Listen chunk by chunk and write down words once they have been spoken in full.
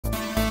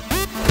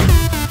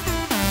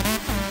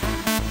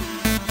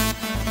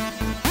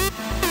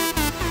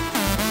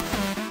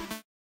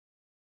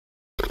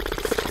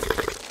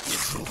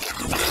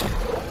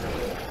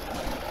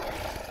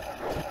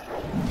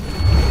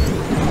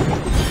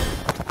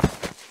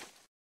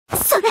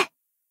それ。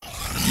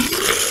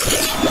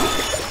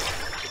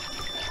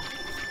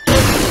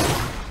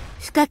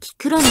深き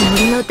黒の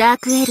森のダー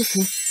クエルフ、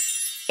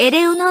エ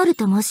レオノール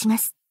と申しま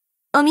す。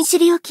お見知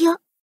りおきを。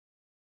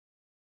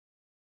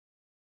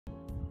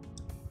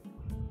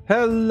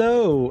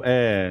Hello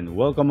and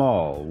welcome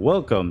all.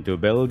 Welcome to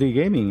BellowD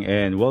Gaming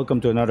and welcome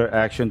to another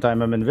Action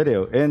Taimanin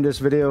video. In this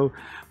video,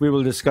 we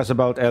will discuss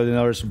about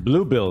Eleanor's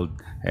blue build.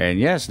 And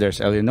yes, there's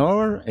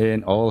Eleanor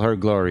in all her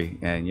glory.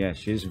 And yes,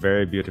 she's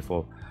very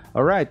beautiful.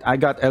 Alright, I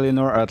got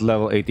Eleanor at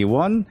level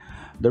 81.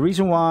 The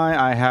reason why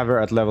I have her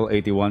at level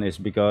 81 is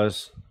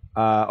because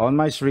on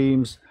my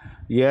streams,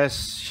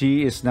 yes,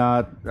 she is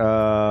not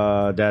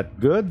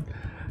that good.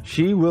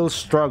 She will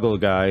struggle,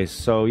 guys.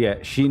 So yeah,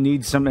 she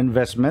needs some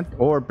investment,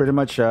 or pretty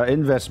much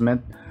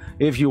investment,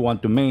 if you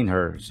want to main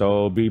her.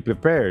 So be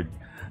prepared.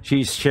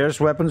 She shares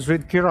weapons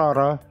with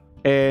Kirara,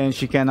 and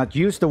she cannot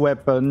use the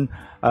weapon,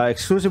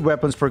 exclusive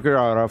weapons for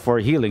Kirara for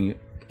healing.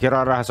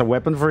 Kirara has a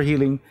weapon for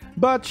healing,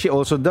 but she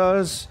also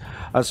does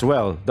as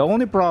well. The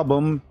only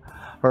problem,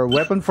 her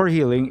weapon for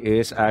healing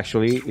is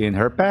actually in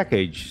her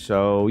package.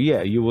 So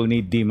yeah, you will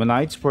need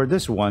Demonites for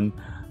this one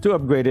to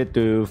upgrade it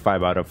to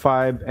 5 out of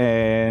 5.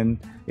 And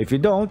if you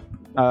don't,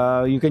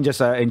 you can just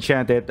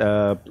enchant it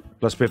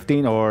plus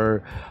 15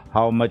 or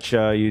how much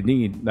you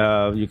need.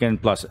 You can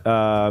plus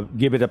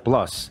give it a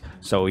plus.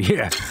 So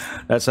yeah,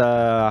 that's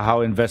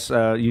how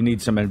you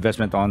need some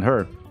investment on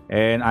her.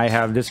 And I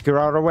have this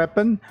Kirara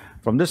weapon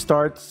from the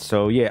start.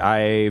 So yeah,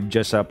 I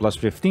just plus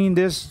 15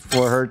 this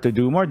for her to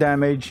do more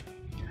damage.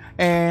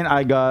 And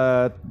I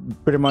got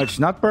pretty much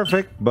not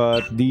perfect,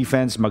 but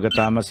defense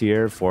Magatamas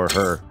here for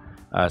her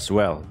as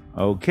well.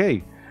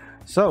 Okay,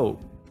 so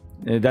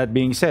that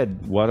being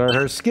said, what are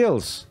her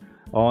skills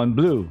on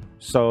blue?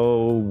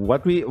 So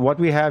what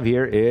we have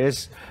here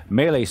is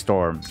melee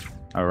storm.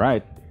 All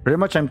right, pretty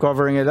much I'm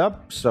covering it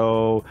up.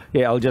 So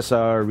yeah, I'll just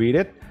read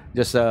it.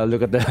 Just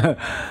look at the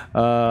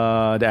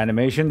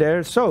animation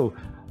there. So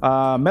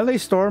melee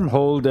storm,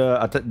 hold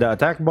the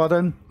attack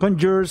button,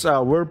 conjures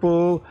a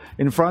whirlpool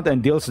in front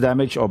and deals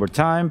damage over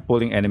time,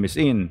 pulling enemies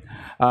in.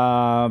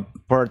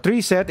 For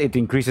 3 set, it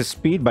increases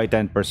speed by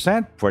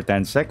 10% for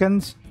 10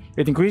 seconds.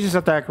 It increases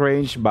attack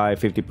range by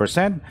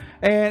 50%,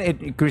 and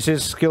it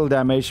increases skill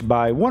damage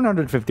by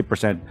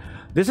 150%.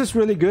 This is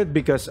really good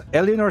because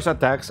Eleanor's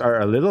attacks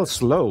are a little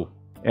slow,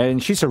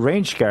 and she's a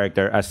ranged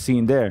character as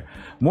seen there.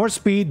 More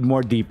speed,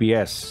 more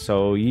DPS.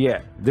 So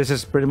yeah, this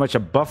is pretty much a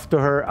buff to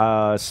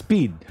her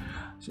speed.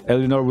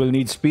 Eleanor will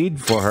need speed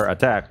for her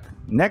attack.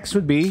 Next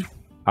would be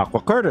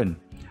Aqua Curtain.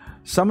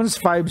 Summons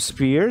 5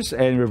 spheres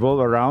and revolve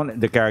around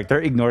the character.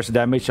 Ignores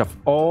damage of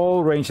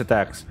all ranged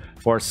attacks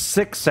for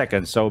 6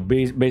 seconds. So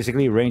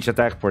basically ranged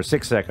attack for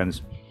 6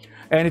 seconds.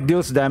 And it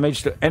deals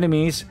damage to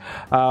enemies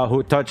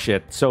who touch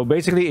it. So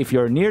basically if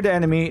you're near the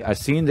enemy as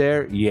seen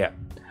there, yeah,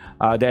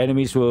 the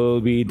enemies will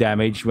be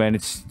damaged when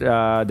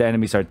the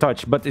enemies are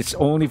touched, but it's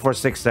only for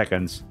 6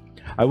 seconds.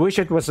 I wish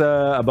it was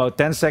about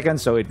 10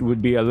 seconds, so it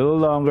would be a little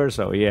longer.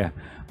 So yeah,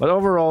 but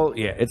overall,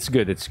 yeah, it's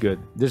good. It's good.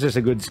 This is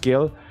a good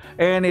skill,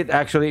 and it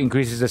actually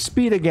increases the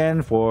speed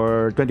again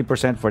for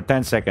 20% for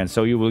 10 seconds.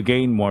 So you will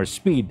gain more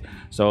speed,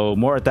 so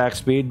more attack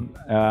speed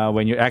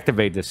when you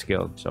activate the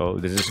skill. So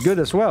this is good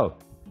as well.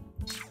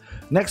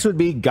 Next would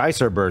be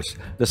Geyser Burst.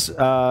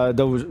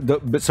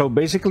 So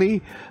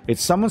basically, it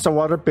summons a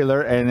water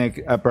pillar and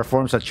it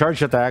performs a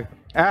charge attack.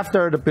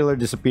 After the pillar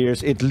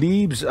disappears, it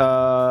leaves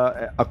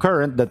a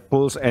current that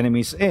pulls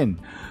enemies in.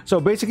 So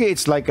basically,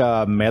 it's like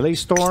a melee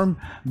storm,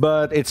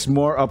 but it's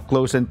more up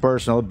close and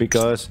personal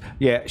because,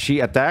 yeah, she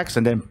attacks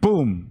and then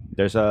boom,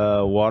 there's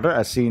a water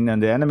as seen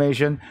in the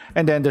animation,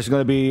 and then there's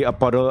going to be a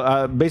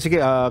puddle, basically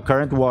a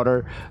current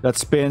water that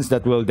spins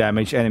that will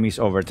damage enemies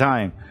over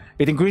time.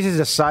 It increases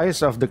the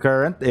size of the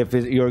current if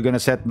you're going to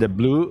set the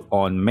blue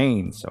on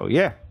main. So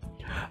yeah.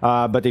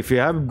 But if you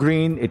have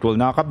green, it will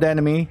knock up the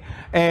enemy.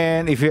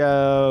 And if you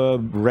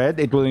have red,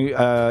 it will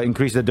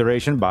increase the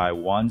duration by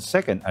 1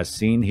 second as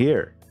seen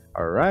here.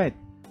 Alright.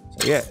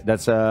 So yeah,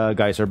 that's a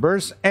Geyser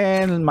Burst.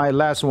 And my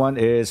last one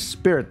is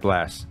Spirit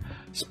Blast.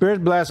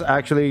 Spirit Blast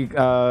actually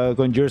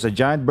conjures a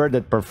giant bird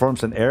that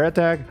performs an air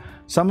attack.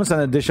 Summons an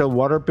additional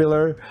water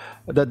pillar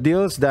that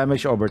deals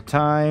damage over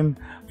time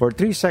for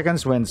 3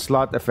 seconds when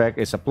slot effect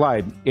is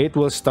applied. It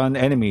will stun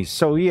enemies.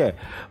 So yeah,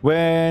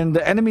 when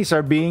the enemies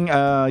are being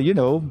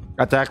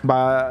attacked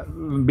by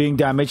being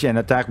damaged and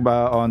attacked by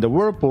on the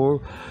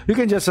whirlpool, you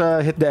can just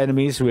hit the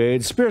enemies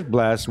with Spirit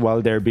Blast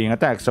while they're being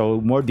attacked. So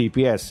more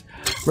DPS.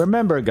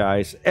 Remember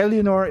guys,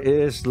 Eleanor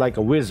is like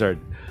a wizard,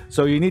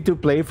 so you need to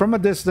play from a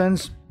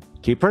distance,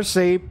 keep her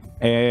safe,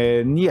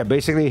 and yeah,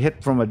 basically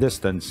hit from a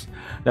distance.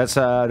 That's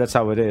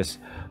how it is.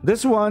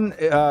 This one,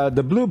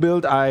 the blue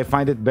build, I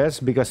find it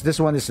best because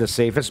this one is the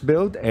safest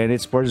build and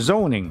it's for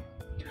zoning.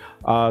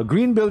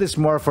 Green build is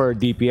more for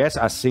DPS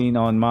as seen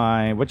on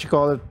my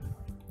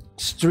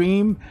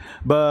stream,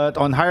 but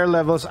on higher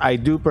levels I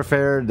do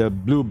prefer the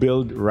blue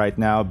build right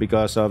now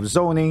because of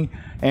zoning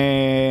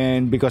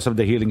and because of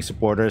the healing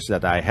supporters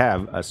that I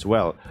have as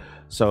well.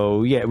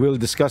 So yeah, we'll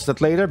discuss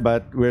that later,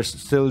 but we're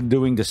still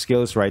doing the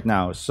skills right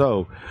now.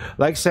 So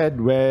like I said,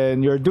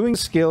 when you're doing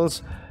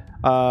skills,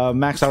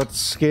 max out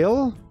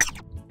skill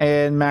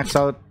and max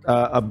out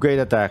upgrade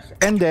attack,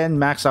 and then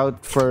max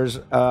out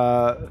first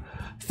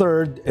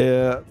third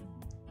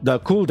the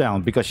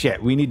cooldown, because yeah,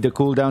 we need the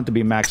cooldown to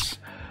be max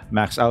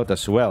out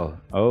as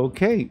well.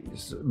 Okay,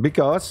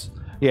 because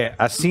yeah,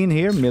 as seen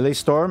here, melee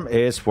storm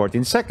is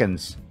 14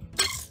 seconds.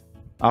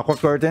 Aqua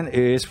Curtain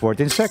is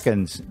 14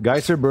 seconds.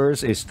 Geyser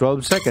Burst is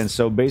 12 seconds.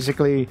 So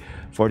basically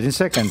 14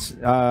 seconds.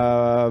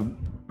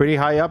 Pretty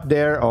high up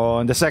there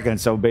on the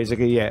seconds. So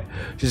basically, yeah,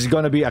 she's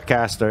going to be a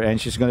caster and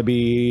she's going to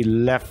be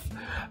left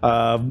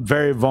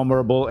very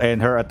vulnerable,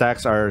 and her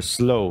attacks are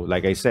slow,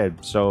 like I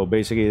said. So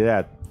basically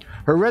that.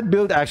 Her red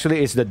build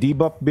actually is the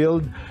debuff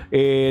build.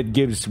 It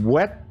gives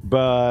wet,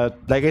 but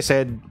like I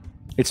said,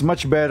 it's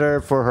much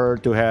better for her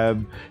to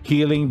have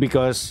healing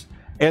because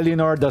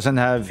Eleonor doesn't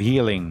have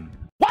healing.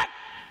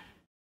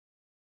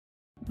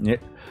 Yeah,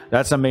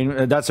 that's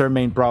her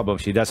main problem.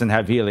 She doesn't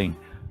have healing.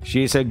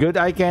 She's a good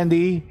eye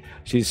candy.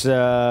 She's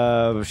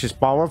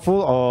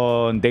powerful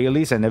on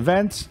dailies and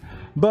events,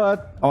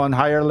 but on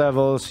higher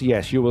levels,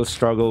 yes, you will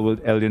struggle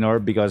with Eleonor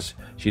because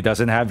she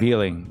doesn't have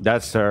healing.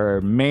 That's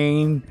her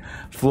main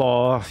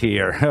flaw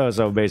here.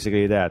 So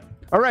basically that.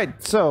 All right.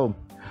 So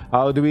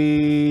how do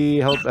we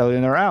help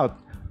Eleonor out?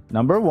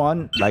 Number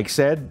one, like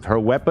said, her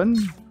weapon,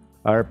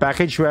 her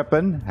package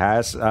weapon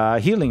has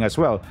healing as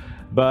well.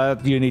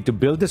 But you need to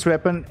build this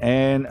weapon.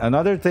 And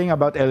another thing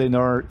about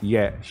Eleonor,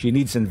 yeah, she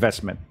needs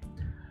investment.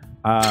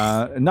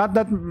 Not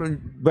that,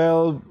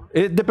 well,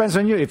 it depends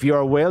on you. If you're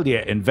a whale,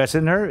 yeah, invest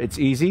in her. It's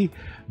easy.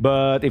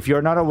 But if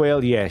you're not a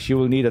whale, yeah, she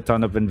will need a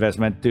ton of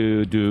investment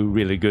to do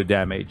really good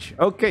damage.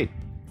 Okay.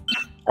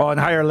 On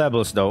higher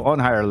levels, though. On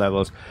higher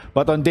levels.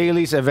 But on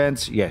dailies,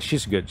 events, yeah,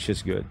 she's good.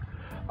 She's good.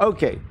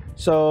 Okay.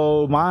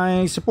 So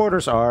my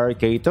supporters are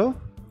Kato.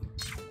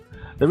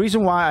 The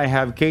reason why I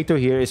have Kato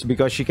here is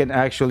because she can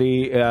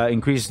actually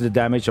increase the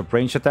damage of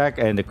range attack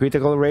and the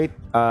critical rate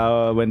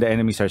when the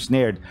enemies are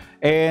snared.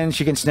 And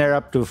she can snare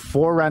up to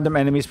 4 random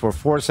enemies for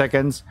 4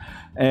 seconds.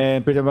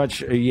 And pretty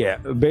much, yeah,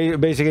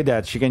 basically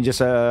that. She can just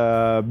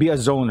be a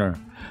zoner.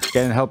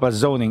 Can help us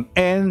zoning.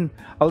 And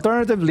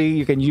alternatively,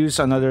 you can use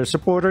another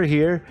supporter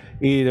here.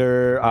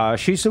 Either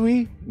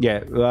Shisui, yeah,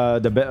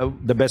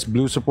 the best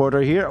blue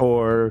supporter here,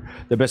 or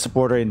the best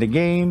supporter in the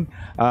game,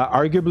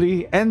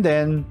 arguably. And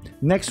then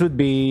next would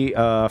be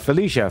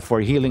Felicia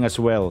for healing as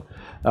well,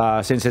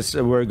 since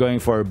we're going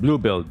for blue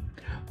build.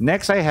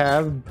 Next I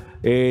have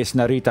is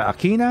Narita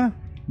Akina,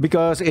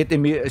 because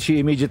she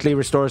immediately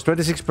restores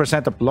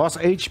 26% of lost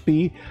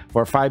HP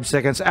for 5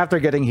 seconds after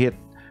getting hit.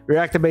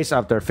 Reactivates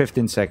after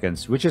 15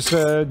 seconds, which is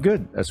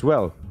good as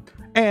well.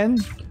 And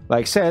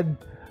like said,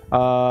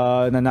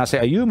 Nanase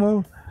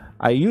Ayumu,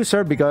 I use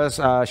her because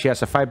she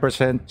has a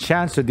 5%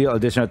 chance to deal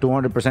additional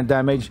 200%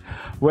 damage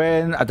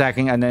when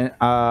attacking an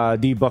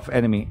debuff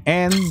enemy.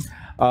 And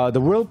the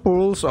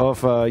whirlpools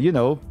of what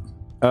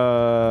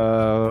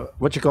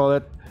you call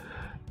it,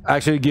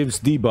 actually gives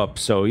debuffs.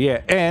 So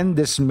yeah, and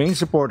this main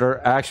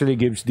supporter actually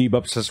gives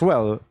debuffs as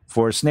well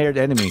for snared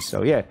enemies.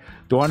 So yeah,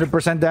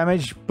 200%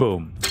 damage,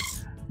 boom,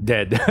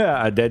 dead.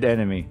 A dead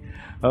enemy.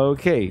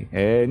 Okay,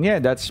 and yeah,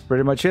 that's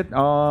pretty much it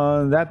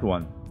on that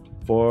one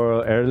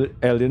for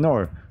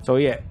Eleonor. So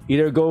yeah,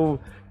 either go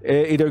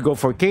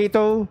for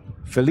Kato,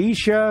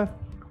 Felicia,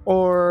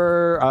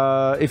 or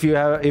if you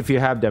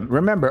have them.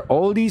 Remember,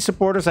 all these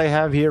supporters I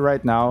have here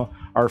right now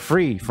are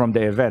free from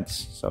the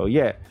events. So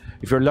yeah,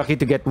 if you're lucky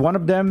to get one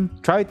of them,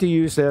 try to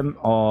use them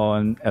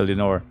on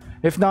Eleonor.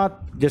 If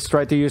not, just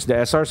try to use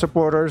the SR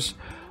supporters.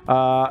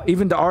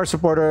 Even the R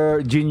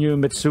supporter, Jinyu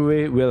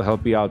Mitsui, will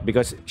help you out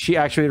because she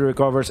actually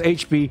recovers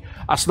HP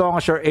as long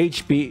as your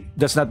HP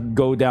does not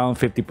go down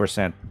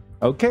 50%.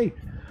 Okay,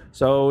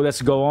 so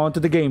let's go on to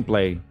the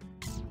gameplay.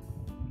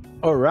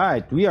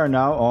 Alright, we are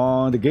now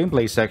on the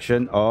gameplay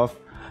section of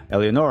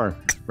Eleonor.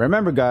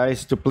 Remember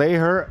guys, to play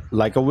her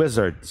like a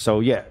wizard. So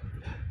yeah,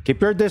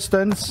 keep your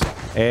distance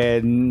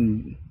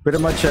and pretty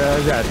much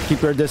that.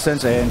 Keep your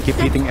distance and keep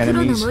hitting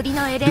enemies. Do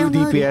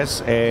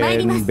DPS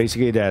and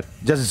basically that.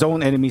 Just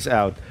zone enemies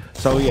out.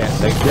 So yeah,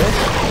 like this.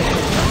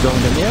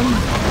 Zone them in.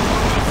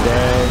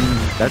 Then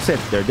that's it.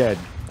 They're dead.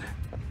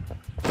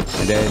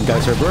 And then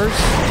Geyser Burst.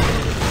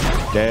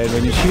 Then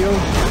when you shield,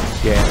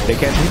 yeah, they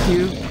can't hit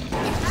you.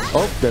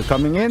 Oh, they're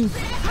coming in.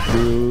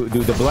 Do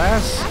the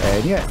blast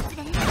and yeah.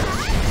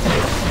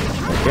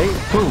 Okay,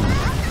 boom.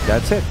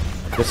 That's it.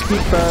 Just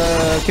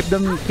keep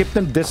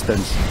them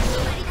distance.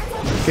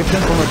 Keep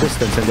them from a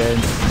distance and then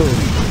boom.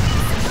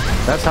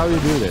 That's how you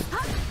do it.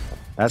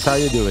 That's how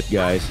you do it,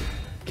 guys.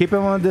 Keep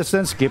them on a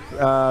distance. Keep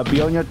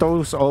be on your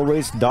toes.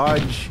 Always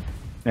dodge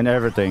and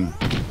everything.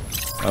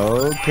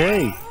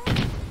 Okay.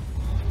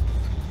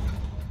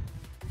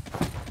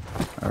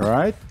 All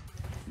right.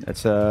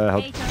 Let's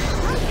help.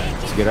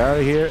 Let's get out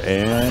of here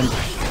and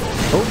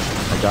oh,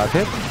 I got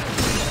hit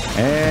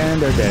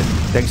and they're dead.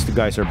 Thanks to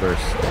Geyser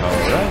Burst. All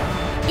right.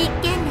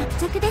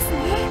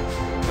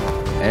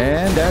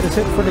 And that is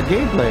it for the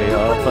gameplay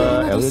of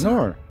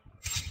Eleonor.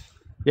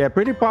 Yeah,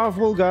 pretty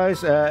powerful,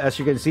 guys. As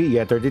you can see,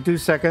 yeah, 32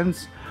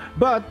 seconds.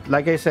 But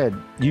like I said,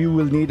 you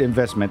will need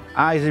investment.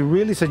 I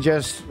really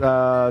suggest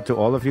to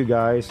all of you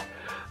guys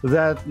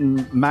that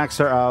max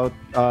her out.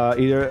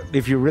 Either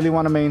if you really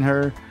want to main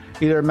her,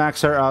 either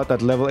max her out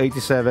at level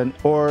 87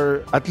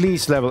 or at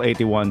least level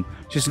 81.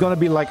 She's gonna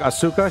be like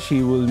Asuka.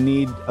 She will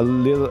need a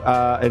little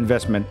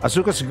investment.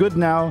 Asuka's good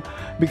now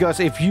because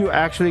if you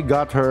actually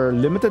got her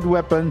limited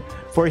weapon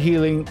for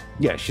healing,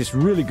 yeah, she's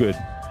really good.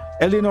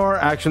 Eleonor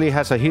actually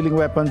has a healing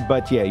weapon,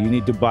 but yeah, you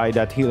need to buy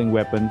that healing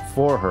weapon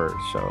for her.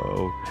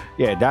 So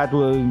yeah, that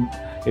will,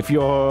 if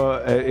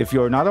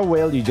you're not a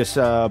whale, you just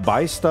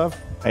buy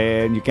stuff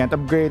and you can't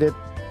upgrade it.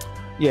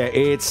 Yeah,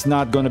 it's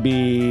not gonna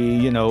be,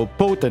 you know,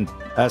 potent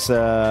as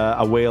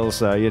a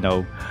whale's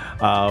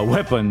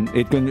weapon.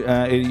 It can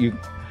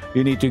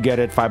you need to get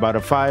it 5 out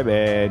of 5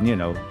 and, you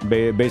know,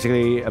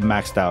 basically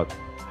maxed out.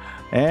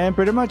 And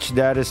pretty much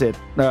that is it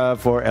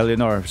for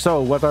Eleonor.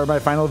 So what are my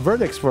final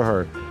verdicts for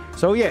her?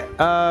 So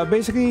yeah,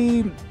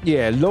 basically,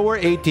 yeah, lower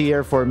A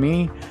tier for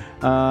me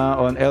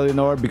on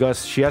Eleonor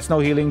because she has no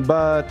healing,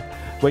 but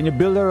when you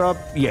build her up,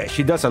 yeah,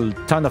 she does a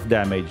ton of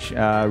damage,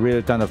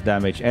 really ton of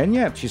damage. And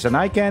yeah, she's an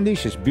eye candy,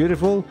 she's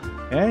beautiful,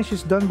 and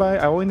she's done by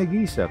Aoi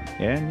Nagisa.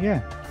 And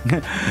yeah,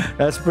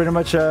 that's pretty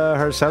much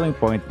her selling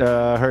point,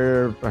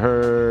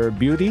 her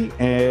beauty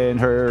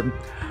and her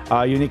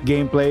unique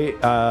gameplay,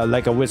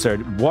 like a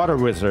wizard, water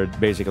wizard,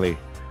 basically.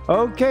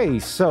 Okay,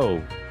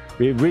 so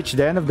we've reached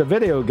the end of the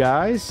video,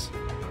 guys.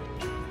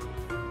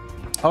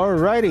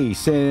 Alrighty,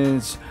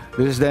 since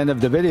this is the end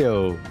of the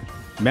video,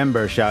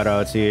 member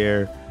shoutouts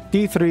here.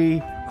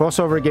 T3,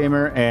 Crossover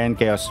Gamer, and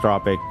Chaos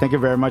Tropic. Thank you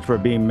very much for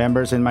being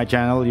members in my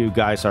channel. You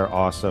guys are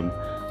awesome.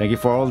 Thank you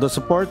for all the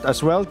support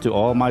as well to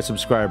all my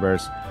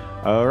subscribers.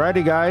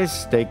 Alrighty,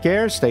 guys, take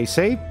care, stay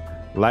safe,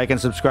 like and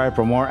subscribe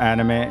for more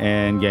anime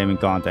and gaming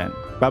content.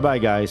 Bye-bye,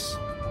 guys.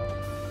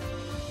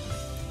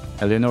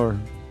 Eleonor,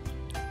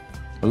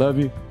 I love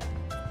you.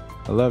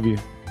 I love you.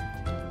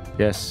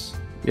 Yes.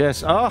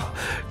 Yes. Oh,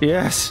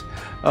 yes.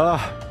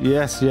 Oh,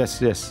 yes, yes,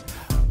 yes.